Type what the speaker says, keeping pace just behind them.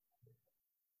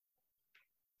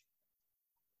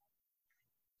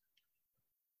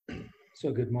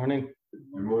So good morning.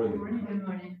 Good morning. Good morning. Good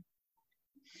morning.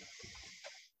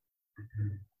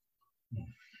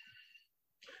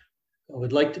 I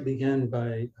would like to begin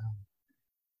by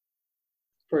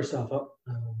first off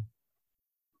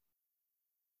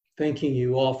thanking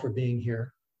you all for being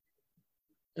here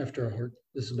after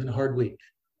this has been a hard week.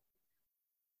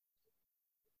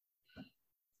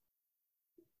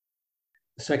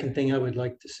 The second thing I would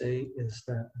like to say is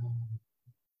that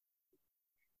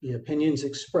the opinions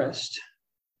expressed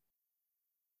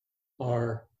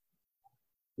are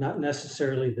not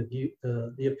necessarily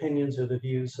the opinions or the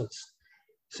views of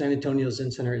San Antonio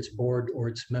Zen Center, its board, or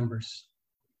its members.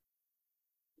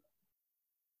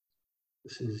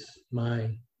 This is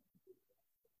my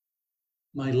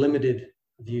limited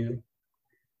view,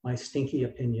 my stinky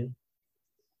opinion.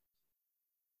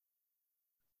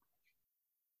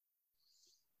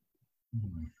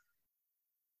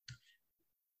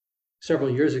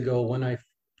 Several years ago, when I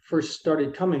first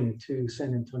started coming to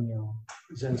San Antonio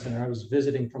Zen Center, I was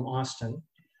visiting from Austin.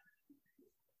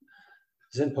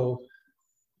 Zenpo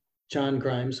John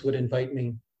Grimes would invite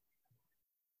me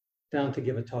down to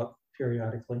give a talk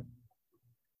periodically.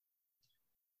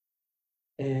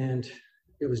 And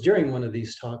it was during one of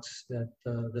these talks that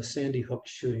the Sandy Hook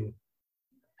shooting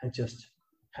had just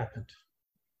happened.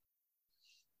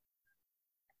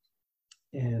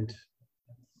 And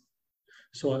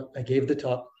so I gave the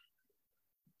talk,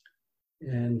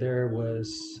 and there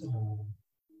was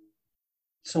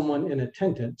someone in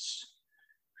attendance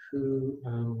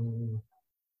who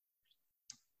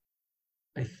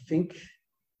I think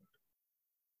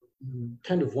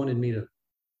kind of wanted me to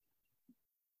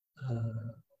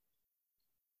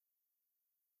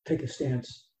take a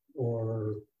stance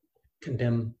or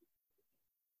condemn,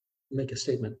 make a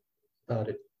statement about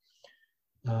it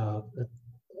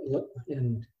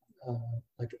in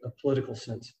like a political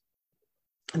sense.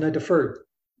 And I deferred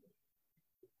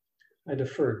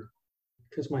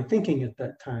because my thinking at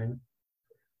that time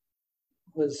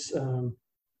was I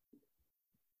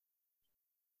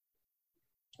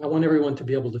want everyone to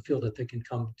be able to feel that they can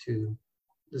come to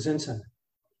the Zen Center,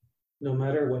 no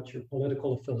matter what your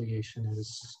political affiliation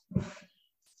is,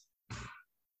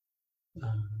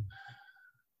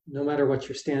 no matter what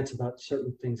your stance about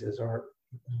certain things is.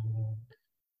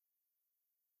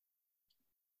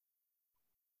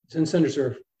 Zen centers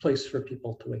are a place for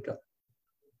people to wake up.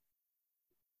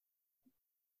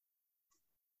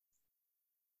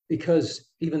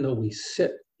 Because even though we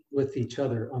sit with each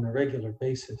other on a regular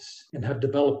basis and have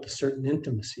developed a certain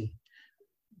intimacy,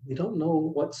 we don't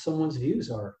know what someone's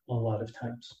views are a lot of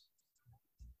times.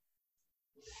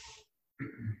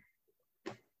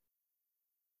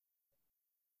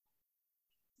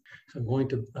 So I'm going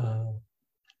to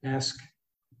ask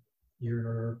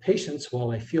your patience while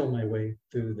I feel my way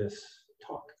through this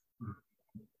talk.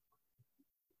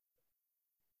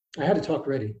 I had a talk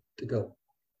ready to go,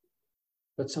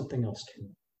 but something else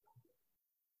came.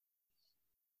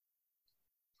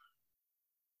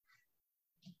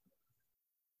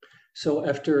 So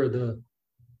after the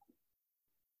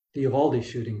Uvalde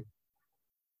shooting,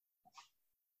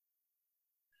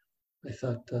 I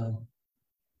thought,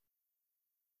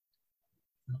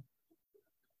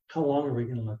 how long are we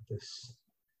going to let this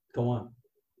go on?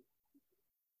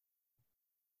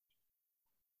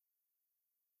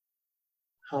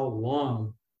 How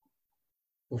long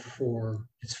before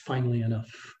it's finally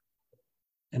enough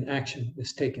and action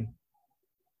is taken?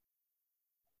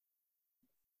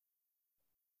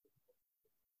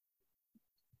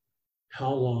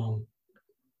 How long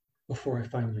before I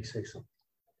finally say something?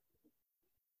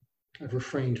 I've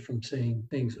refrained from saying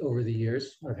things over the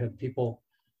years. I've had people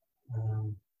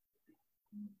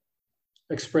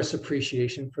express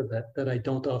appreciation for that I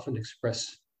don't often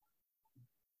express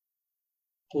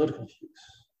political views.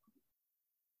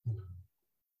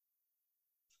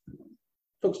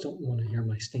 Folks don't want to hear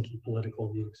my stinky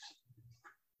political views.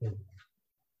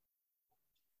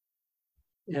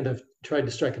 And I've tried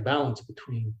to strike a balance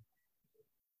between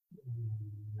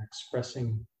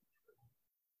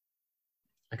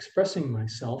expressing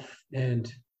myself and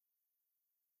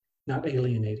not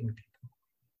alienating people.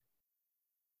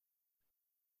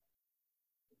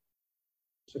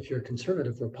 So if you're a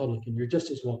conservative Republican, you're just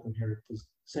as welcome here at the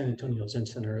San Antonio Zen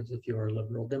Center as if you are a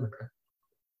liberal Democrat,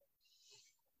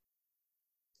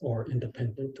 or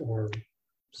independent, or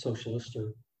socialist,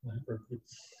 or whatever.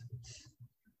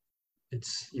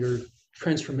 It's your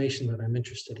transformation that I'm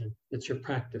interested in. It's your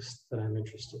practice that I'm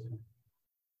interested in.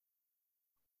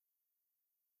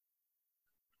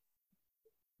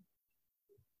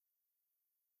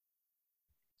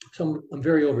 So I'm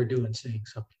very overdue in saying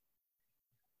something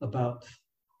about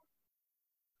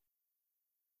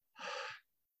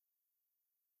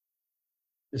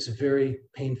this very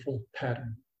painful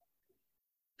pattern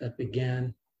that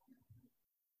began,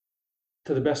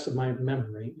 to the best of my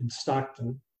memory, in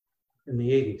Stockton in the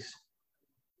 80s.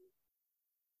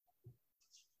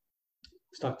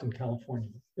 Stockton, California,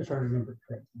 if I remember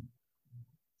correctly.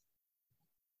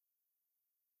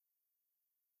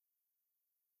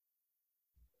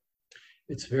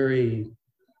 It's very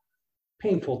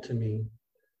painful to me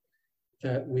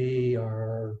that we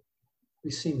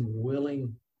seem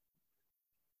willing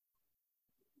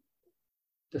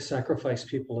to sacrifice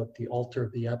people at the altar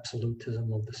of the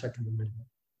absolutism of the Second Amendment.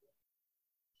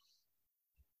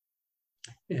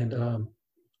 And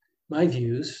my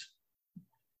views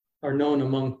are known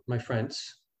among my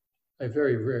friends. I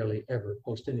very rarely ever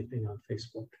post anything on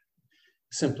Facebook,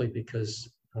 simply because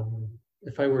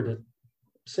if I were to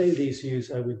say these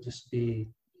views, I would just be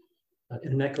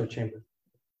in an echo chamber.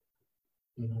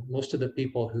 You know, most of the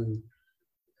people who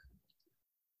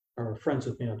are friends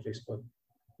with me on Facebook,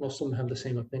 most of them have the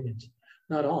same opinions.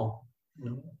 Not all. You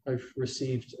know, I've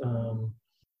received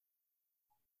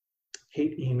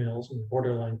hate emails and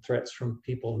borderline threats from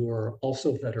people who are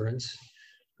also veterans,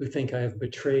 who think I have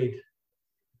betrayed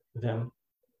them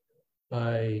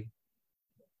by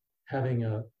having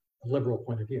a liberal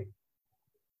point of view.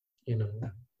 You know,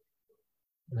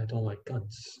 and I don't like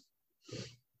guns.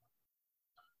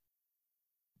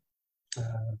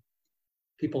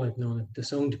 People I've known have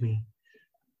disowned me,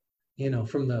 you know,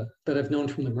 that I've known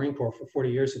from the Marine Corps for 40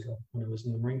 years ago when I was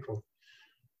in the Marine Corps,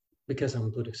 because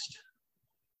I'm Buddhist,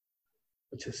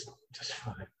 which is just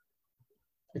fine.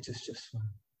 Which is just fine.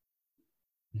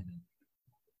 You know.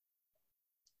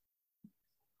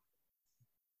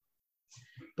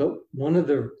 But one of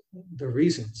the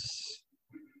reasons,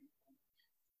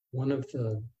 one of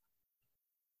the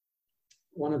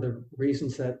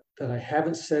reasons that I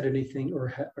haven't said anything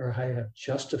or I have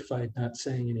justified not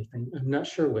saying anything, I'm not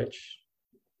sure which,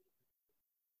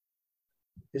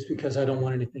 is because I don't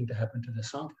want anything to happen to the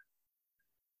song.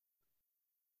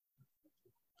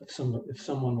 If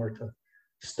someone were to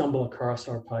stumble across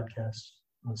our podcast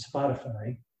on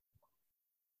Spotify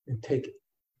and take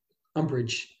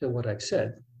umbrage at what I've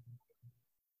said,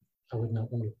 I would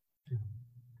not want to.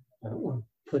 I don't want to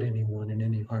put anyone in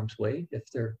any harm's way if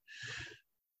they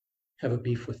have a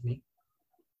beef with me.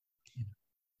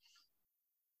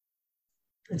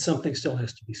 And something still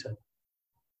has to be said.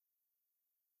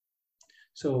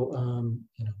 So,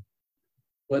 you know,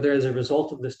 whether as a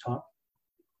result of this talk,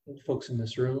 folks in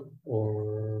this room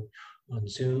or on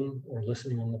Zoom or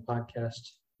listening on the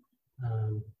podcast,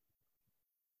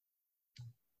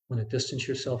 want to distance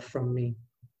yourself from me,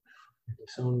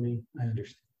 disown me, I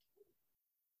understand.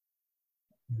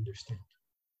 I understand.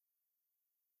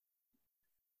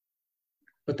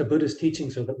 But the Buddha's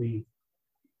teachings are that we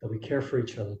care for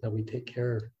each other, that we take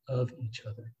care of each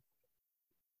other,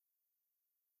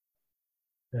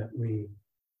 that we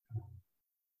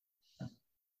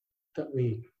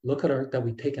look at that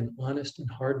we take an honest and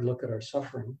hard look at our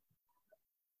suffering,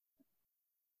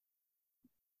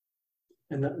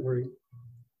 and that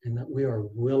we are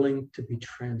willing to be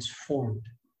transformed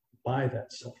by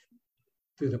that suffering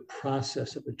through the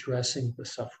process of addressing the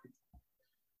suffering.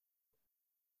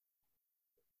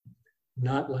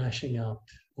 Not lashing out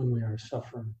when we are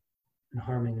suffering and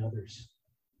harming others,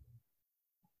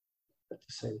 but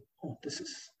to say, "Oh, this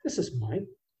is my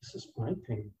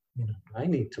pain. You know, I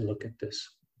need to look at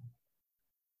this."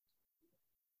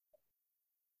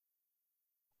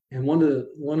 And one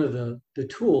of the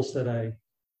tools that I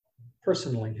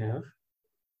personally have,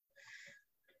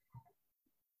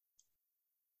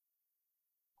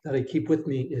 that I keep with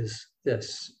me, is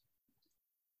this.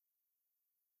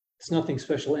 It's nothing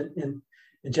special.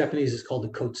 In Japanese, it's called a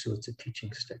kotsu. It's a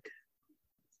teaching stick,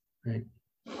 right?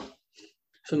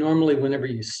 So normally, whenever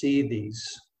you see these,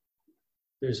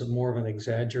 there's more of an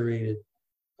exaggerated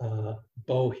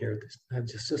bow here. I have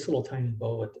just this little tiny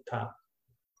bow at the top.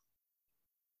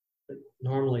 But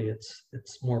normally,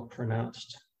 it's more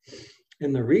pronounced.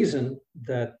 And the reason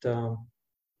that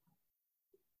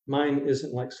mine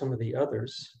isn't like some of the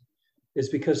others is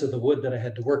because of the wood that I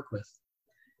had to work with.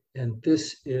 And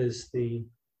this is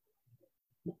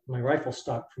my rifle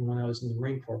stock from when I was in the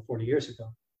Marine Corps 40 years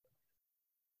ago.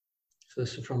 So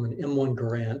this is from an M1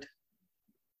 Garand.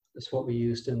 That's what we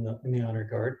used in the Honor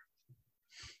Guard.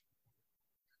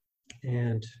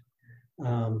 And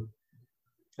I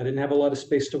didn't have a lot of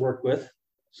space to work with,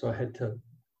 so I had to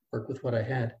work with what I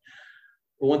had.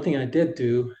 But one thing I did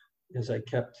do is I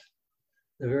kept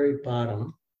the very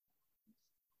bottom,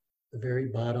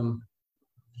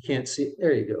 you can't see,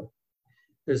 there you go.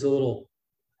 There's a little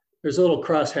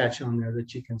crosshatch on there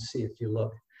that you can see if you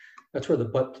look. That's where the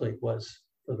butt plate was.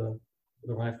 for the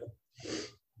rifle.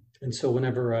 And so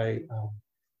whenever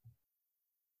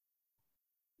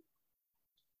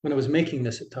when I was making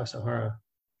this at Tassajara,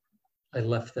 I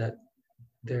left that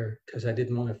there because I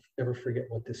didn't want to ever forget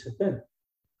what this had been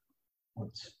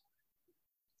once.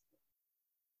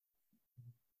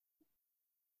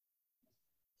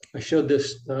 I showed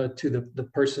this to the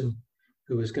person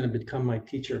who was going to become my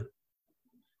teacher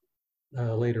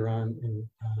later on,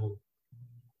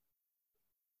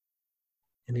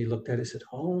 and he looked at it and said,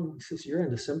 "Oh," he says, "you're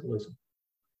into symbolism."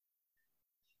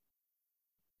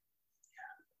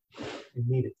 Yeah, we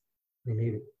need it. We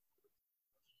need it.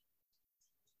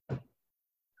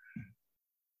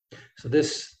 So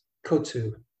this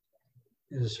kotsu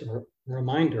is a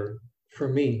reminder for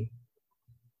me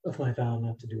of my vow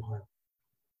not to do harm.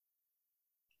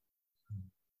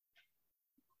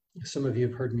 Some of you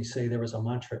have heard me say there was a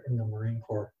mantra in the Marine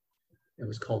Corps. It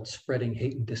was called spreading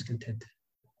hate and discontent.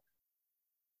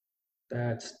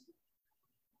 That's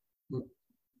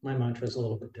my mantra is a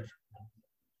little bit different.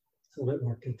 It's a little bit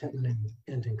more contentment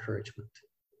and encouragement.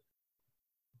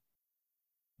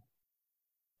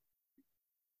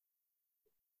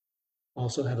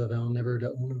 Also have a vow never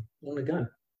to own a gun.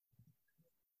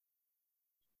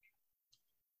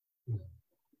 I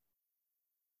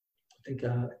think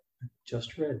I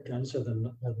just read guns are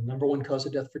the number one cause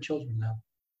of death for children now.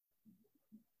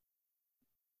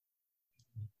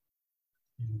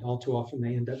 And all too often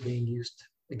they end up being used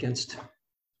against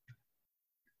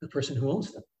the person who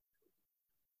owns them.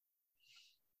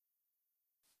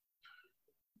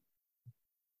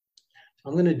 So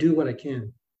I'm going to do what I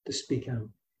can to speak out,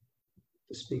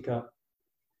 to speak up,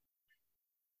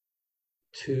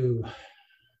 to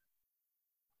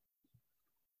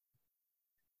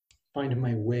find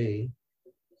my way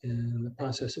in the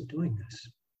process of doing this.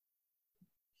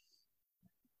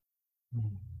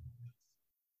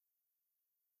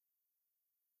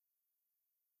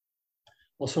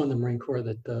 Also in the Marine Corps,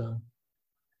 that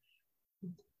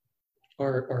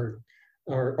our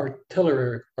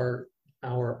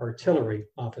artillery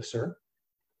officer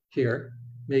here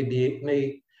may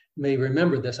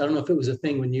remember this. I don't know if it was a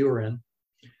thing when you were in,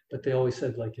 but they always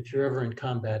said, like, if you're ever in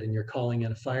combat and you're calling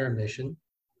in a fire mission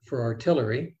for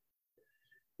artillery,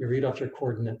 you read off your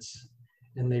coordinates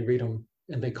and they read them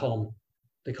and they call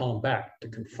them back to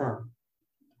confirm.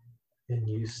 And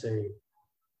you say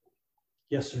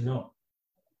yes or no.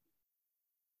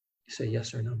 You say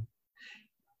yes or no.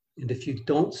 And if you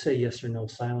don't say yes or no,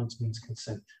 silence means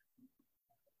consent.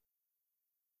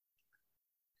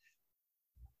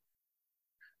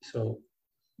 So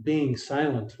being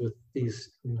silent with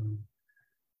these,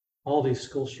 all these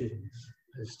school shootings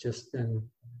has just been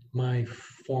my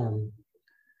form,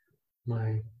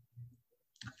 my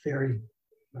very,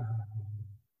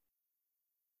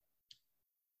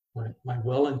 my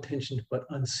well-intentioned but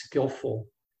unskillful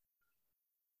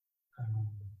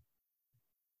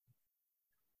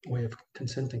way of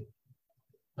consenting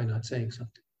by not saying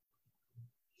something.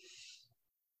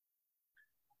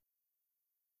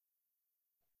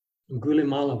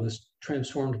 Angulimala was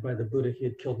transformed by the Buddha. He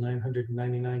had killed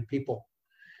 999 people.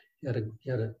 He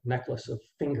had a necklace of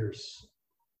fingers.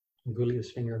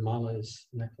 Anguli's finger, Mala is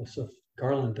a necklace of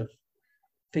garland of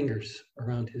fingers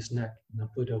around his neck. And the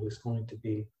Buddha was going to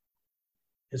be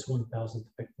his 1,000th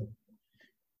victim.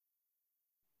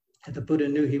 And the Buddha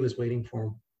knew he was waiting for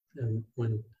him. And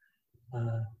when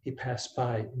he passed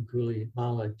by,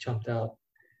 Angulimala jumped out,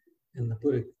 and the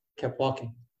Buddha kept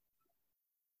walking.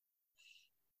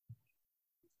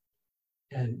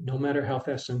 And no matter how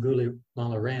fast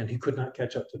Angulimala ran, he could not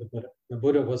catch up to the Buddha. The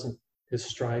Buddha his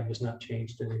stride was not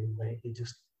changed in any way. He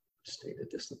just stayed a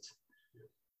distance.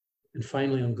 And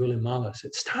finally, Angulimala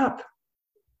said, "Stop!"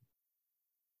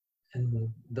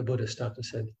 And the Buddha stopped and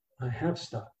said, "I have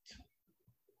stopped."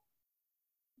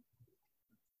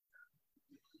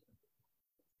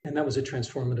 And that was a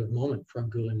transformative moment for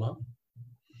Angulimala.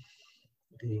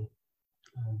 He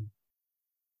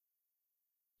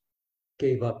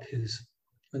gave up his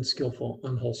unskillful,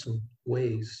 unwholesome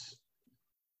ways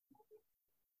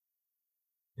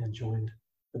and joined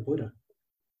the Buddha.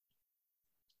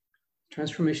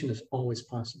 Transformation is always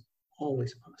possible,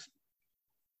 always possible.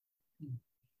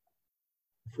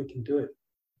 If we can do it,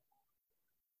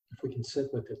 if we can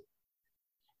sit with it,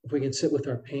 if we can sit with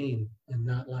our pain and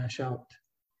not lash out,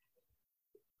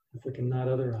 if we can not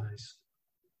otherize,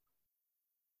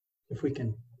 if we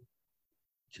can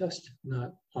just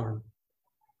not harm.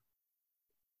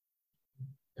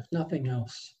 If nothing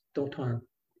else, don't harm.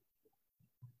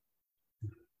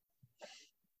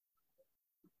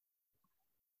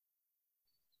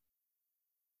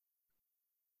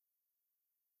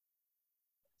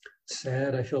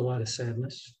 sad. I feel a lot of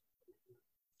sadness.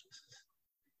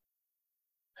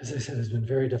 As I said, it's been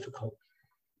very difficult.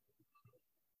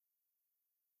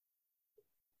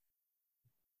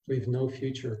 We have no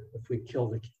future if we kill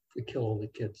all the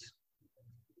kids.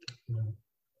 You know,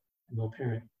 no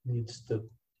parent needs to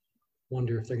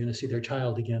wonder if they're going to see their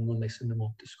child again when they send them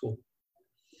off to school.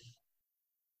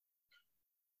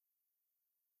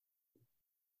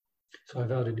 So I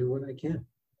vow to do what I can.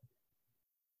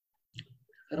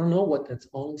 I don't know what that's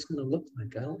all it's going to look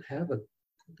like. I don't have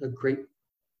a great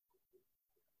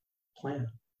plan.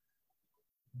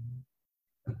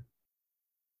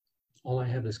 All I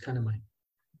have is kind of my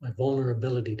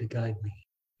vulnerability to guide me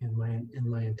and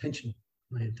my intention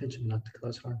not to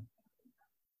cause harm.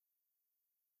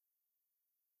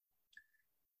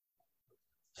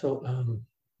 So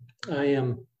I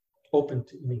am open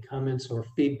to any comments or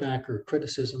feedback or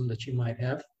criticism that you might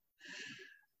have.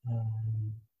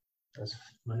 That's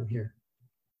why I'm here.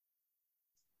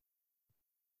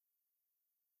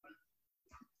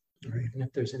 Or even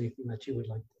if there's anything that you would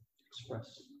like to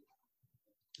express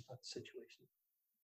about the situation.